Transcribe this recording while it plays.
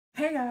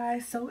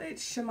guys, so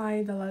it's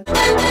Shamaya Deluxe.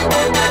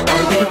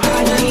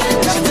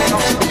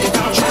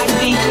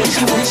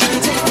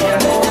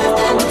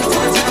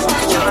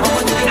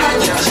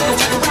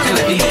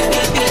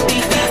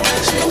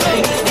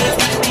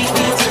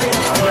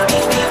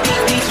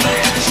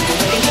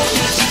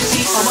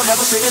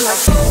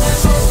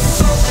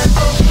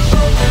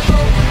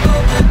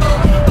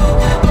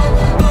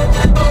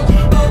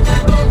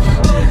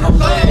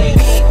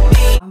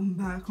 I'm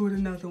back with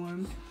another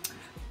one.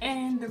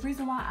 And the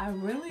reason why I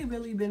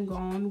really been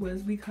gone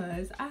was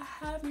because I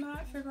have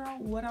not figured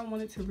out what I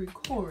wanted to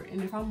record.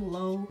 And if I'm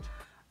low,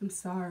 I'm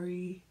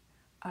sorry.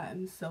 I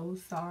am so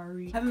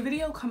sorry. I have a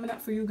video coming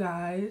up for you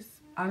guys.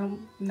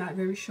 I'm not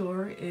very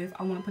sure if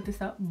I want to put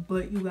this up,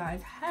 but you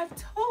guys have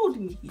told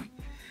me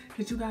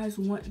that you guys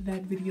want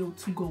that video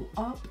to go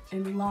up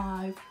and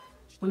live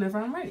whenever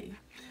I'm ready.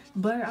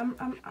 But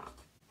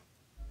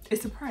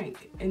it's a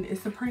prank, and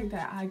it's a prank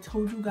that I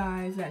told you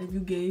guys that if you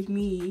gave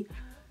me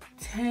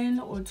 10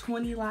 or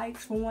 20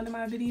 likes for one of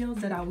my videos,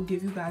 that I will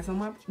give you guys a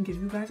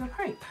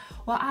prank.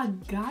 Well, I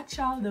got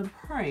y'all the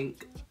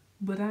prank,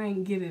 but I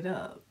ain't get it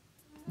up.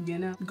 You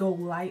know, go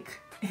like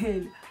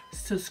and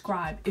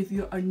subscribe if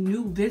you're a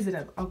new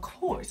visitor. Of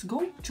course,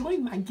 go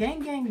join my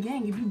gang.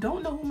 If you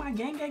don't know who my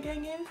gang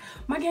is,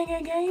 my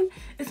gang,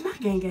 it's my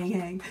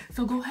gang.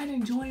 So go ahead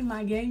and join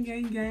my gang.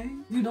 If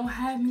you don't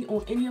have me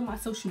on any of my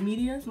social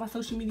medias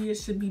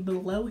should be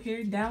below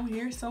here, down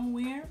here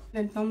somewhere.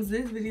 And thumbs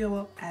this video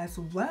up as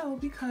well,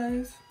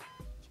 because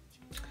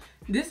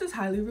this is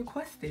highly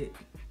requested.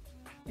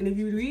 And if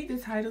you read the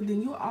title,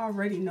 then you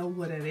already know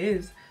what it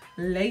is.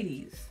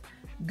 Ladies,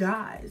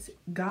 guys,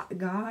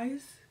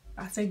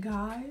 I say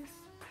guys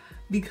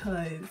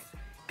because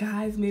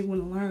guys may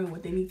want to learn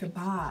what they need to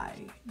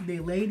buy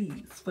their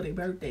ladies for their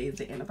birthdays,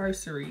 their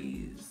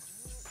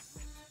anniversaries.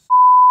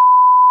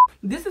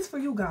 This is for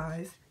you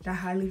guys that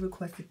highly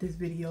requested this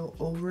video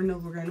over and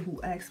over again,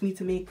 who asked me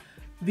to make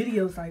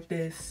videos like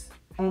this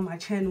on my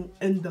channel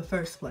in the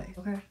first place.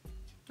 Okay,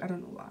 I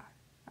don't know why.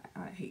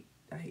 I hate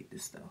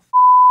this stuff.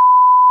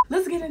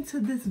 Let's get into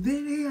this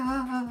video.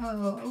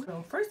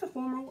 So first and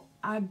foremost,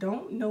 I'm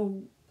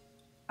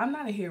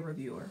not a hair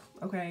reviewer,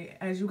 okay?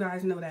 As you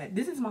guys know that.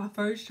 This is my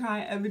first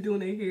try ever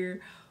doing a hair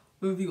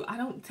review. I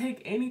don't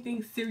take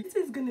anything serious.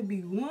 This is gonna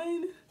be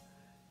one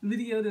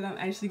video that I'm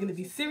actually gonna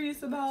be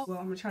serious about. Well,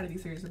 I'm gonna try to be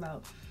serious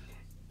about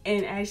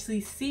and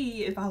actually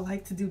see if I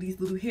like to do these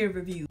little hair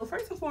reviews. So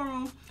first and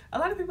foremost, a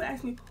lot of people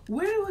ask me,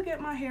 where do I get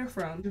my hair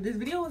from? This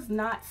video is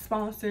not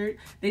sponsored.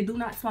 They do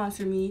not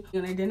sponsor me.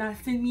 You know, they did not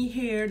send me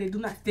hair. They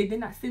did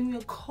not send me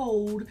a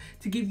code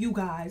to give you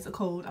guys a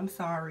code. I'm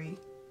sorry.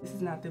 This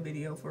is not the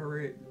video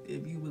for it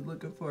if you was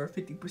looking for a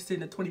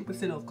 50% or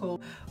 20% off code.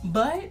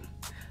 But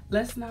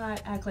let's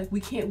not act like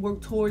we can't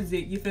work towards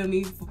it, you feel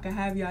me? I can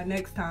have y'all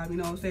next time, you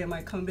know what I'm saying? I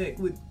might come back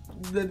with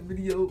the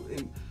video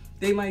and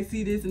they might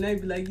see this and they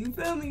be like, you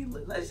feel me?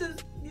 Let's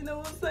just, you know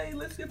what I'm saying?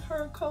 Let's give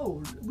her a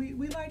code.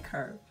 We like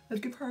her.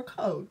 Let's give her a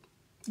code.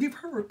 Give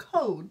her a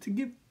code to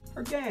give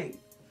her gang.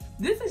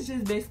 This is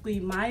just basically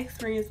my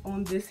experience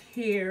on this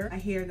hair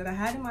that I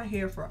had in my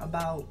hair for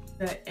about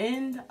the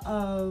end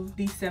of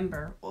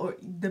December, or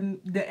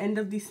the end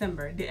of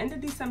December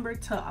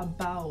to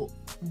about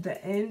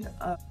the end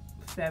of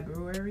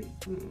February,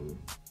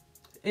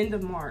 end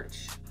of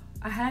March.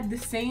 I had the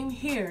same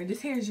hair.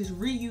 This hair is just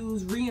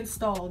reused,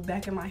 reinstalled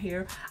back in my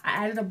hair.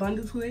 I added a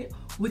bundle to it,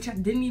 which I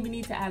didn't even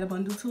need to add a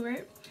bundle to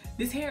it.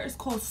 This hair is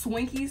called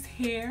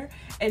SwankyChicHair,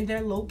 and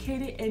they're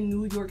located in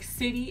New York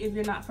City. If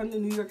you're not from the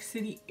New York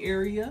City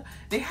area,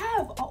 they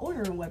have an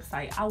ordering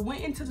website. I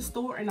went into the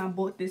store and I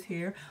bought this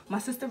hair. My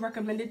sister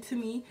recommended it to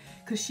me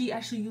because she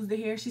actually used the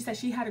hair. She said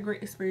she had a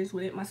great experience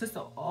with it. My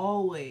sister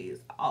always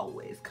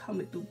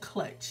coming through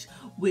clutch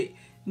with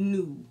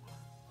new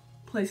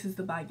places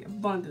to buy your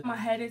bundle. My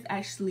head is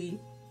actually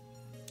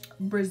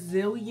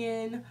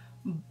Brazilian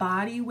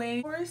body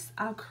wave. Of course,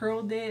 I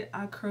curled it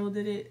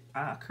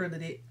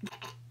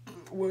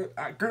with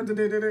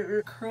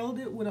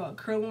a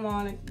curl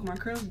on. My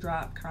curls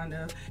dropped, kind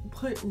of.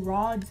 Put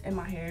rods in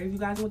my hair. If you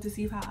guys want to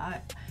see how I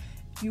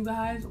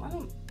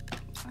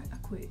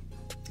quit.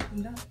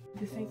 I'm done.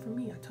 This ain't for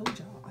me. I told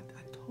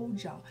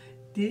y'all.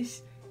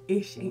 This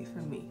ish ain't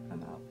for me.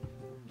 I'm out.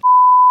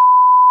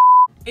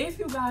 If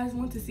you guys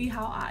want to see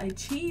how I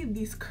achieve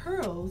these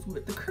curls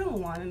with the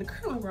curling wand and the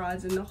curling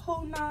rods and the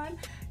whole nine,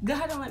 go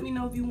ahead and let me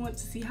know if you want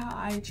to see how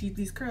I achieve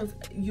these curls.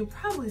 You'll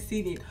probably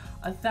seen it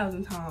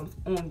 1,000 times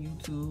on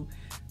YouTube.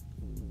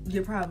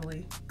 You're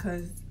probably,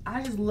 because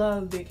I just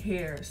love big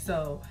hair,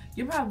 so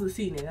you're probably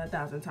seen it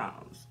 1,000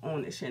 times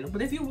on this channel.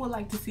 But if you would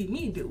like to see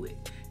me do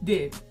it,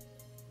 then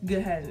go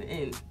ahead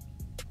and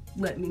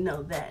let me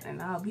know that,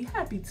 and I'll be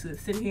happy to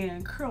sit here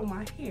and curl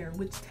my hair,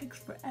 which takes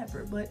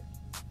forever, but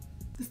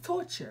it's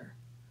torture,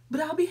 but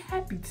I'll be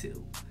happy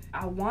to.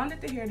 I wanted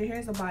the hair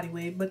is a body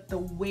wave, but the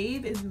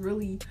wave is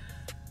really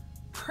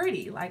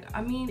pretty. Like,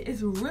 I mean,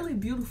 it's really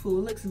beautiful.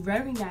 It looks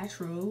very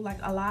natural. Like,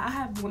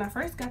 when I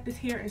first got this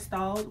hair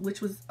installed,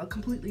 which was a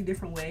completely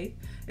different way.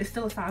 It's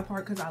still a side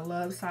part because I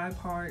love side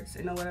parts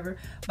and whatever,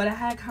 but I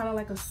had kind of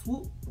like a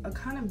swoop a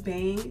kind of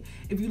bang.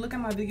 If you look at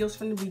my videos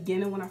from the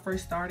beginning when I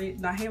first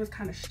started, my hair was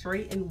kind of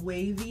straight and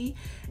wavy,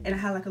 and I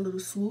had like a little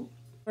swoop.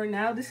 For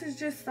now, this is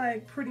just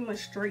like pretty much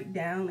straight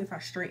down if I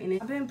straighten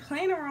it. I've been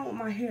playing around with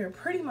my hair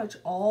pretty much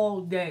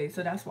all day,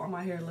 so that's why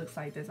my hair looks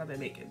like this. I've been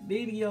making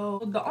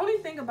videos. The only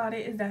thing about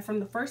it is that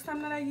from the first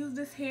time that I used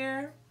this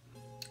hair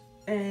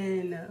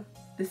and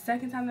the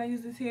second time that I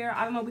used this hair,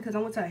 I don't know, because I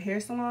went to a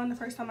hair salon the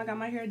first time I got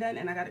my hair done,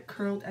 and I got it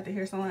curled at the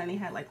hair salon, and they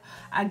had like,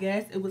 I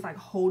guess it was like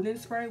holding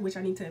spray, which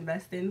I need to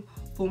invest in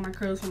for my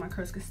curls, so my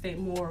curls could stay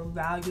more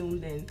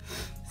volumed and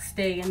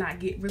stay and not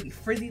get really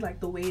frizzy like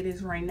the way it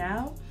is right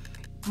now.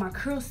 My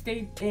curls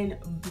stayed in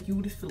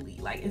beautifully.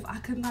 Like if I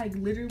could like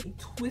literally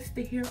twist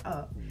the hair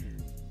up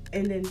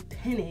and then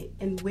pin it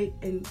and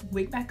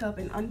wake back up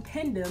and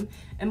unpin them,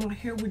 and my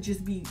hair would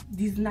just be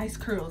these nice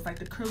curls. Like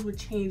the curls would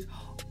change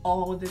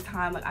all the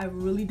time. Like I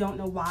really don't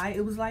know why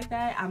it was like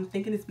that. I'm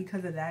thinking it's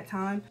because of that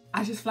time.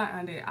 I just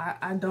flatlined it.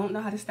 I don't know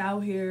how to style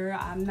hair.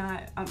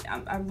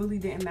 I really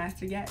didn't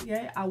master yet.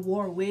 I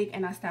wore a wig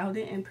and I styled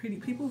it, and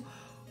people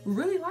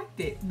really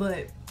liked it,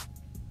 but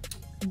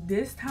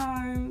this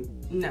time,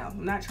 no,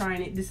 I'm not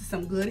trying it. This is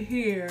some good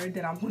hair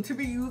that I want to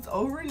reuse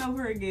over and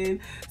over again,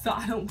 so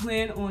I don't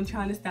plan on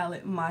trying to style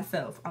it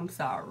myself. I'm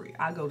sorry.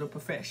 I go to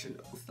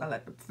professionals. I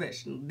let the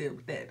professionals deal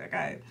with that,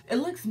 okay? It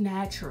looks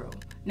natural.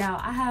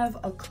 Now, I have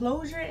a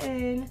closure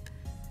in.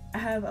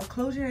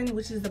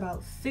 Which is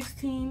about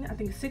 16, I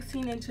think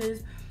 16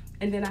 inches.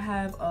 And then I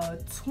have a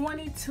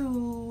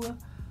 22,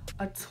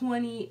 a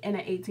 20, and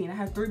an 18. I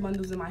have 3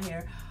 bundles in my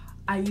hair.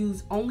 I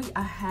use only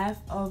a half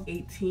of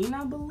 18,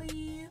 I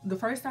believe. The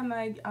first time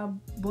I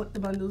bought the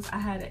bundles, I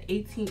had an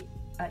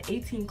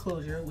 18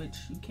 closure, which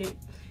you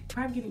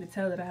probably can't even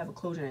tell that I have a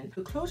closure in.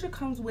 The closure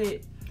comes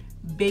with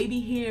baby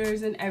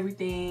hairs and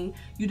everything.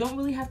 You don't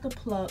really have to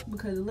pluck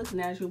because it looks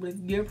natural, but if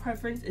your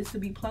preference is to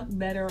be plucked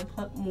better or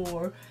plucked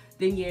more,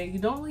 then yeah, you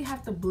don't really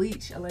have to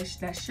bleach unless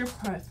that's your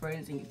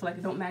preference and you feel like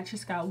it don't match your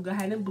scalp. Go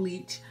ahead and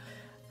bleach.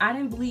 I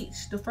didn't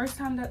bleach. The first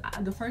time when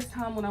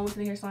I went to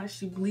the hair salon,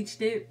 she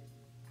bleached it.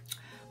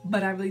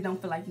 But I really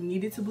don't feel like you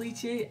needed to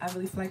bleach it. I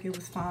really feel like it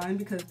was fine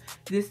because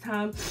this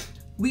time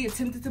we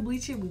attempted to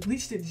bleach it. We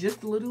bleached it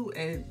just a little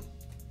and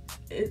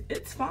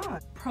it's fine.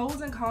 Pros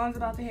and cons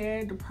about the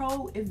hair. The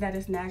pro is that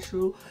it's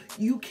natural.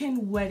 You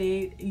can wet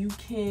it. You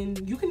can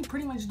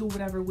pretty much do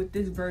whatever with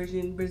this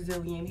virgin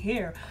Brazilian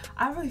hair.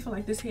 I really feel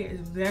like this hair is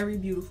very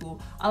beautiful.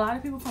 A lot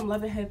of people from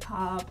Love and Hip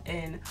Hop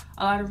and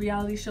a lot of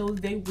reality shows,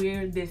 they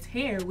wear this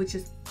hair, which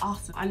is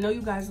awesome. I know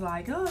you guys are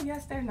like, oh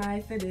yes, they're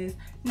nice, it is.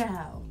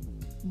 Now,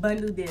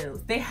 bundle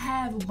deals. They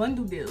have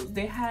bundle deals.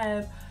 They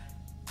have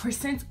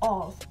 %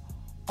 off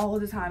all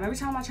the time. Every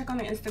time I check on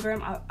their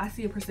Instagram, I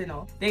see a %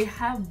 off. They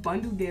have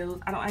bundle deals.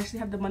 I don't actually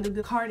have the bundle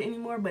deal card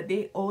anymore, but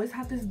they always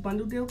have this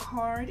bundle deal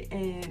card,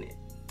 and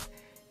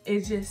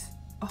it's just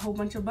a whole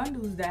bunch of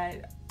bundles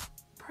that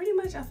pretty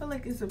much I feel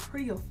like is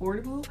pretty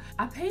affordable.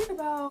 I paid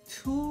about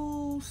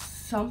 $2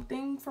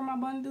 something for my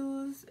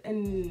bundles,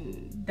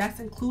 and that's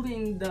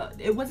including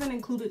it wasn't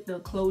included the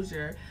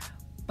closure.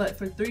 But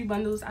for 3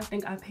 bundles, I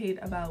think I paid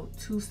about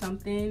 $2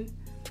 something.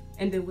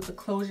 And then with the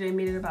closure, it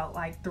made it about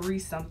like $3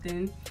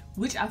 something,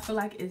 which I feel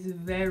like is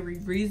very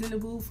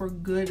reasonable for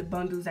good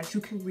bundles that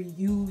you can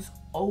reuse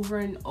over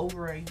and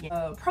over again.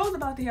 Pros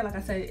about the hair, like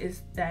I said,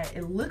 is that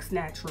it looks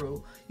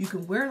natural. You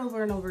can wear it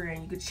over and over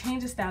again. You can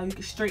change the style. You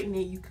can straighten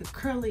it. You can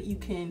curl it. You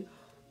can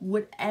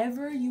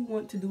whatever you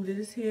want to do to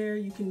this hair,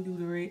 you can do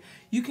to it.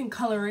 You can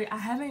color it. I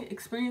haven't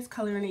experienced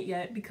coloring it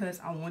yet because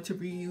I want to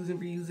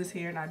reuse this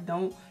hair, and I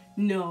don't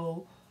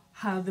know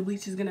how the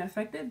bleach is gonna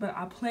affect it, but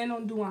I plan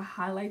on doing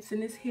highlights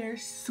in this hair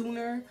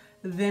sooner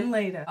than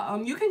later.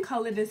 You can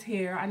color this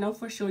hair. I know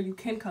for sure you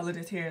can color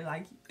this hair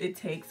like it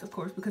takes, of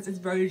course, because it's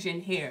virgin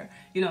hair.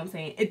 You know what I'm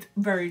saying? It's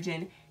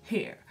virgin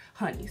hair,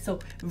 honey. So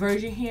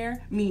virgin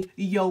hair mean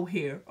yo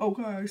hair.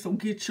 Okay, so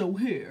get your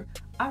hair.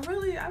 I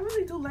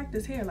really do like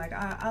this hair. Like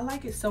I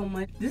like it so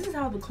much. This is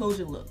how the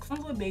closure looks.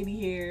 Comes with baby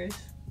hairs.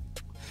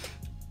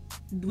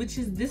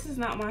 This is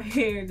not my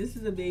hair. This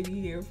is a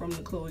baby hair from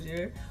the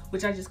closure,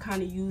 which I just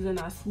kind of use and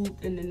I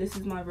swooped, and then this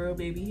is my real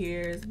baby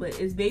hairs. But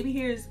it's baby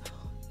hairs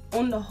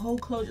on the whole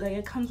closure. Like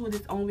it comes with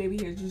its own baby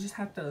hairs. You just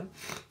have to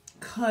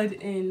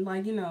cut and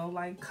like, you know,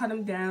 like cut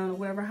them down or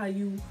whatever, how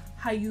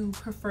you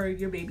prefer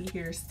your baby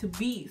hairs to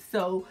be.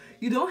 So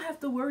you don't have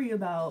to worry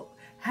about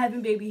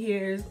having baby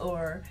hairs,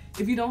 or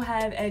if you don't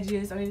have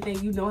edges or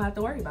anything, you don't have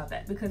to worry about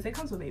that because it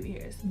comes with baby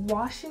hairs.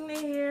 Washing the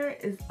hair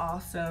is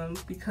awesome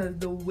because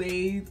the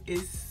wave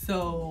is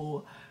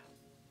so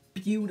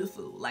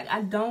beautiful. Like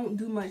I don't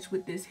do much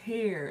with this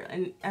hair,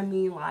 and I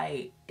mean,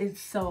 like, it's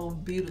so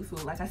beautiful.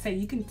 Like I said,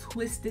 you can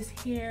twist this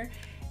hair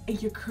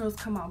and your curls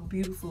come out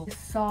beautiful. It's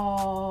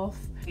soft,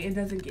 it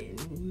doesn't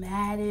get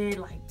matted,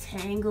 like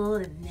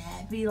tangled and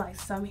nappy like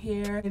some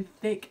hair, and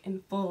thick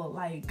and full.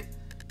 Like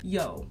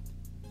yo,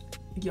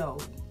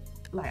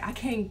 like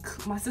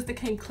my sister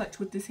can't clutch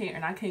with this hair,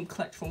 and I can't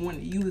clutch for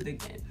wanting to use it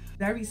again.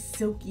 Very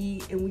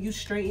silky, and when you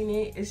straighten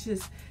it, it's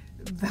just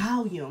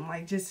volume,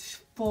 like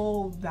just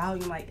full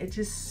volume. Like, it's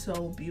just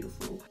so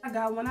beautiful. I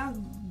got, when I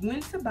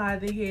went to buy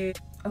the hair,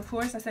 of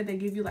course I said they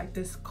give you like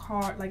this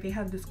card, like they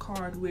have this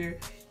card where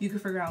you can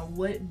figure out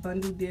what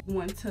bundle they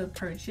want to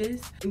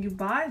purchase. When you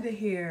buy the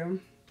hair,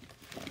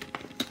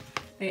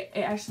 it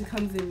actually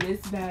comes in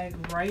this bag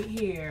right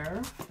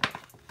here,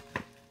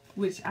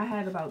 which I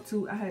had about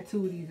two. I had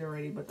 2 of these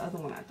already, but the other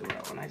one I threw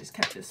out and I just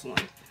kept this one.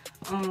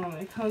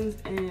 It comes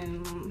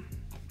in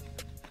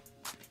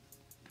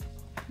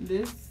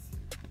this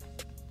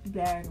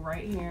bag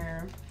right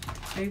here.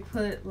 They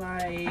put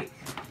like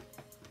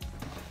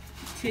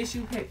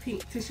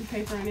pink tissue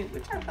paper in it,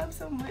 which I love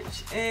so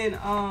much. And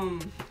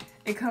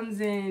it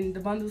comes in, the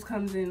bundles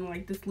comes in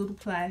like this little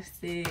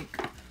plastic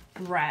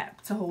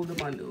wrap to hold the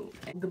bundle.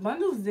 The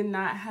bundles did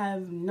not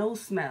have no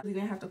smell. You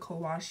didn't have to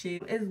co-wash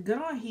it. It's good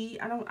on heat.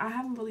 I don't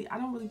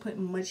really put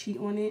much heat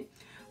on it.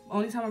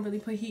 Only time I really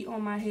put heat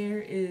on my hair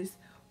is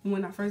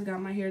when I first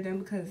got my hair done,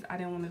 because I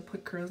didn't want to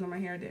put curls on my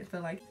hair. I didn't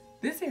feel like.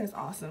 This hair is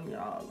awesome,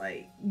 y'all.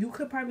 Like, you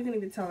couldn't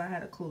even tell I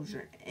had a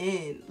closure.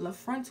 And the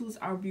frontals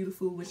are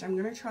beautiful, which I'm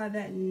gonna try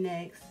that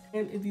next.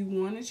 And if you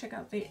want to check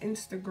out their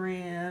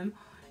Instagram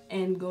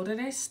and go to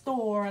their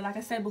store, like I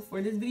said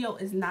before, this video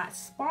is not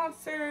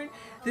sponsored.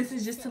 This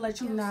is just to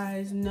let you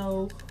guys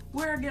know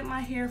where I get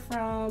my hair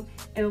from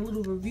and a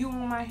little review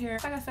on my hair.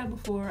 Like I said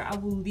before, I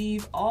will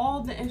leave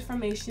all the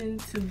information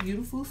to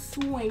beautiful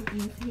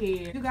Swanky's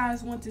hair. If you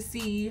guys want to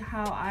see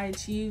how I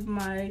achieve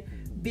my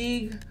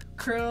big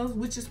curls,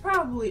 which is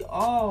probably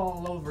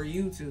all over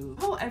YouTube.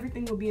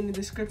 Everything will be in the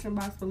description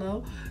box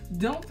below.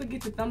 Don't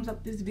forget to thumbs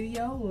up this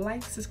video,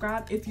 like,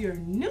 subscribe if you're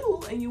new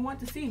and you want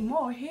to see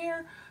more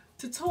hair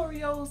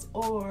tutorials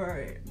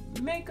or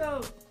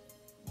makeup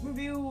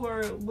review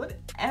or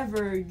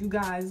whatever you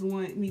guys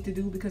want me to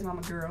do, because I'm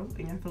a girl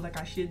and I feel like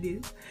I should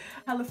do.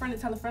 Tell a friend to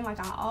tell a friend,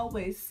 like I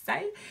always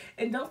say.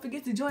 And don't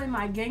forget to join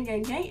my gang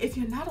if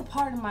you're not a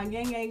part of my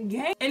gang.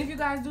 And if you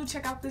guys do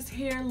check out this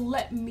hair,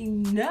 let me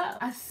know.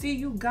 I see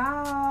you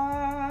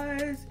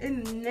guys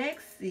in the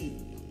next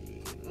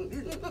scene.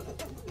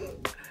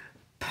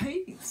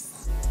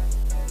 Peace.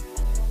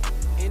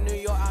 In New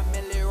York,